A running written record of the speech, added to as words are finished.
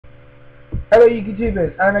Hello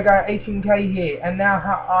YouTubers, Anime Guy 18k here, and now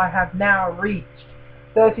I have now reached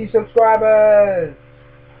 30 subscribers!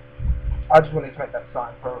 I just wanted to make that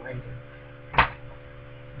sign for a reason.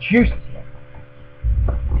 Juicy.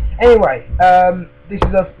 Anyway, this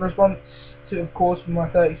is a response to, of course, my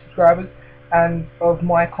 30 subscribers, and of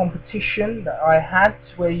my competition that I had,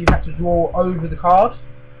 where you had to draw over the card.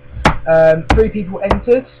 3 people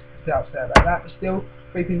entered, still upset about that, but still,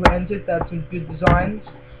 3 people entered. They had some good designs.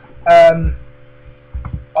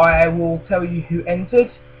 I will tell you who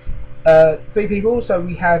entered. 3 people. So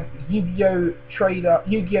we have Yu-Gi-Oh Trader,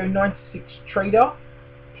 Yu-Gi-Oh 96 Trader.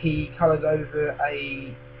 He colours over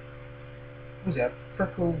a, what was it?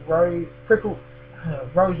 Prickle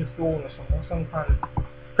Rose of Thorn or something, some kind of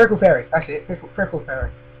Prickle Fairy. That's it. Prickle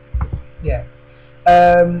Fairy. Yeah.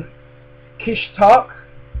 Cishtaq,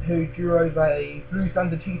 who drew over a Blue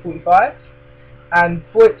Thunder T45, and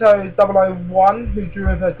Fuito 001, who drew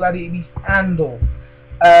over Gladiator Beast Andor.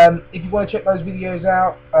 If you want to check those videos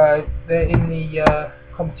out, they're in the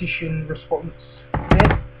competition response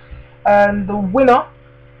bit. And the winner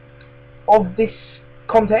of this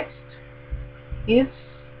contest is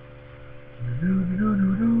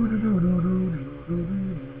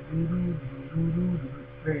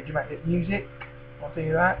very dramatic music, I'll tell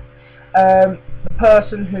you that. The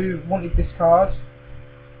person who wanted this card,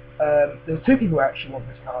 there were 2 people who actually want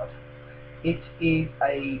this card. It is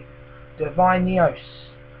a Divine Neos.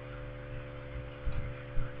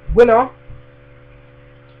 Winner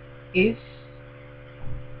is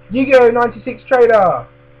Yu-Gi-Oh 96 Trader.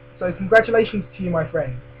 So congratulations to you, my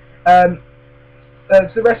friend. To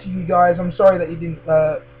the rest of you guys, I'm sorry that you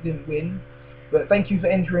didn't win, but thank you for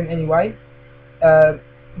entering anyway.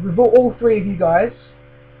 With all 3 of you guys,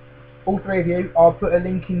 all 3 of you, I'll put a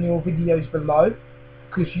link in your videos below,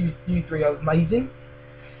 because you 3 are amazing.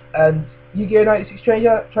 And Yu-Gi-Oh 96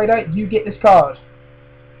 Trader, you get this card.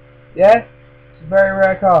 Yeah? It's a very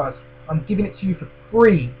rare card. I'm giving it to you for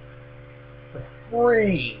free. For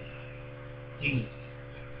free. Jeez.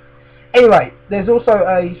 Anyway, there's also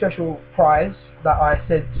a special prize that I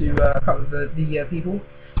said to a couple of the people.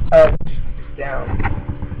 Just down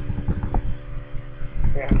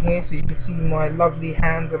here, so you can see my lovely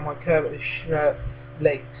hands and my curved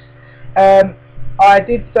legs. I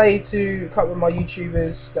did say to a couple of my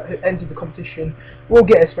YouTubers that entered the competition will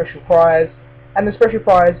get a special prize, and the special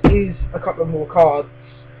prize is a couple of more cards.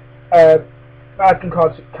 I had some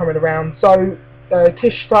cards coming around, so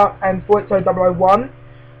cishtaq and Fuito 001,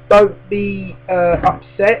 don't be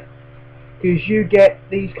upset, because you get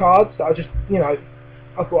these cards that I just, I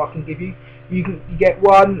thought I can give you. You get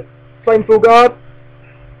 1 Flamefill Guard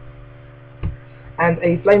and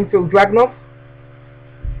a Flamefill Dragunov.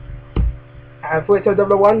 And for Fuito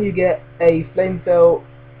 001, you get a Flamefill.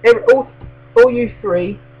 All you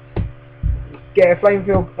 3 get a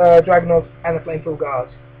Flamefill Dragunov and a Flamefill Guard.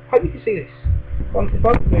 Hope you can see this. If I move this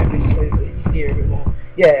so you can hear a bit more.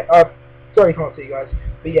 Yeah, sorry you can't see, guys.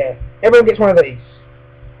 But yeah, everyone gets one of these.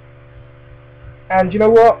 And you know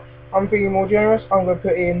what? I'm feeling more generous. I'm going to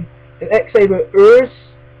put in an X-Saber Urs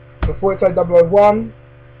for Fuito 001,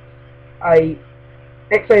 a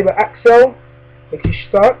X-Saber Axel for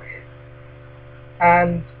cishtaq,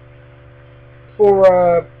 and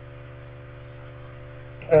for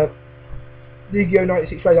Yu-Gi-Oh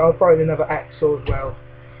 96 Trader, I'll throw in another Axel as well.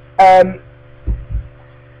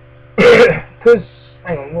 Because,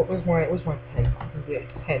 hang on, where's my pen? Yeah,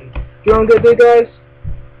 pen. Do you know what I'm going to do, guys?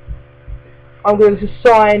 I'm going to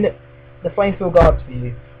sign the Flamefill Guards for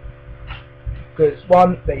you. Because,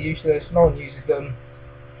 1, they're useless, no one uses them.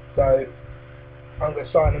 So, I'm going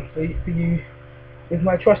to sign them for you with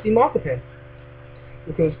my trusty marker pen.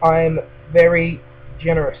 Because I am very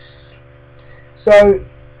generous. So,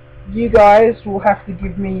 you guys will have to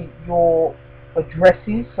give me your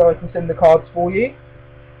addresses so I can send the cards for you.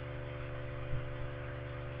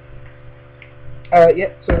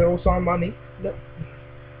 Yep, so they're all signed by me. Look.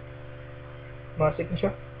 My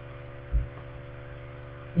signature.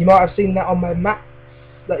 You might have seen that on my map.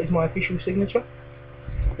 That is my official signature.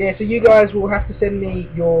 Yeah, so you guys will have to send me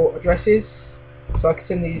your addresses so I can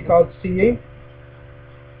send these cards to you.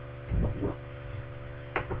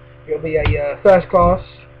 It'll be a first class.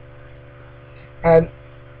 And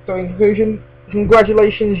so in conclusion,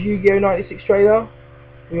 congratulations Yu-Gi-Oh 96 Trader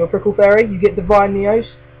for your Prickle Fairy. You get Divine Neos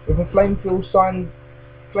with a Flamefill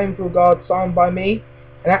Guard signed by me,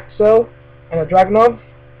 an Axel and a Dragunov.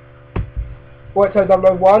 Fuito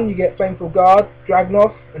 001, you get Flamefill Guard,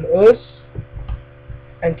 Dragunov and Urs.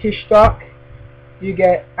 And cishtaq, you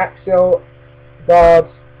get Axel, Guard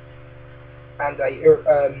and a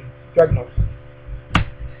Dragunov.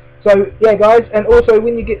 So yeah guys, and also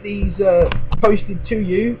when you get these posted to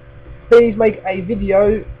you, please make a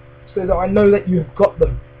video so that I know that you've got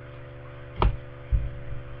them.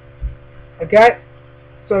 Okay,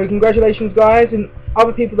 so congratulations guys, and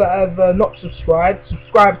other people that have not subscribed,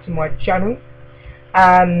 subscribe to my channel,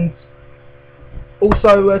 and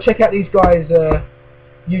also check out these guys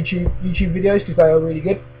YouTube videos, because they are really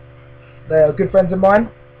good. They are good friends of mine.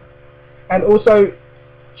 And also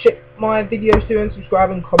check my videos too, and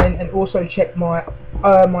subscribe and comment, and also check my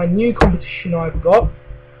my new competition I've got.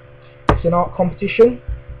 It's an art competition.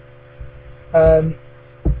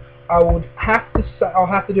 I would have to say, I'll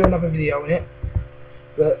have to do another video on it,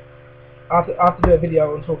 but I have to do a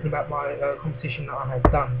video on talking about my competition that I have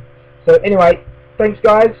done. So anyway, thanks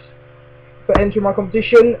guys for entering my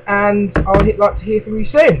competition, and I would like to hear from you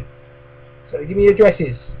soon. So give me your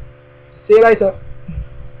addresses. See you later,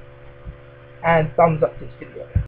 and thumbs up to this video.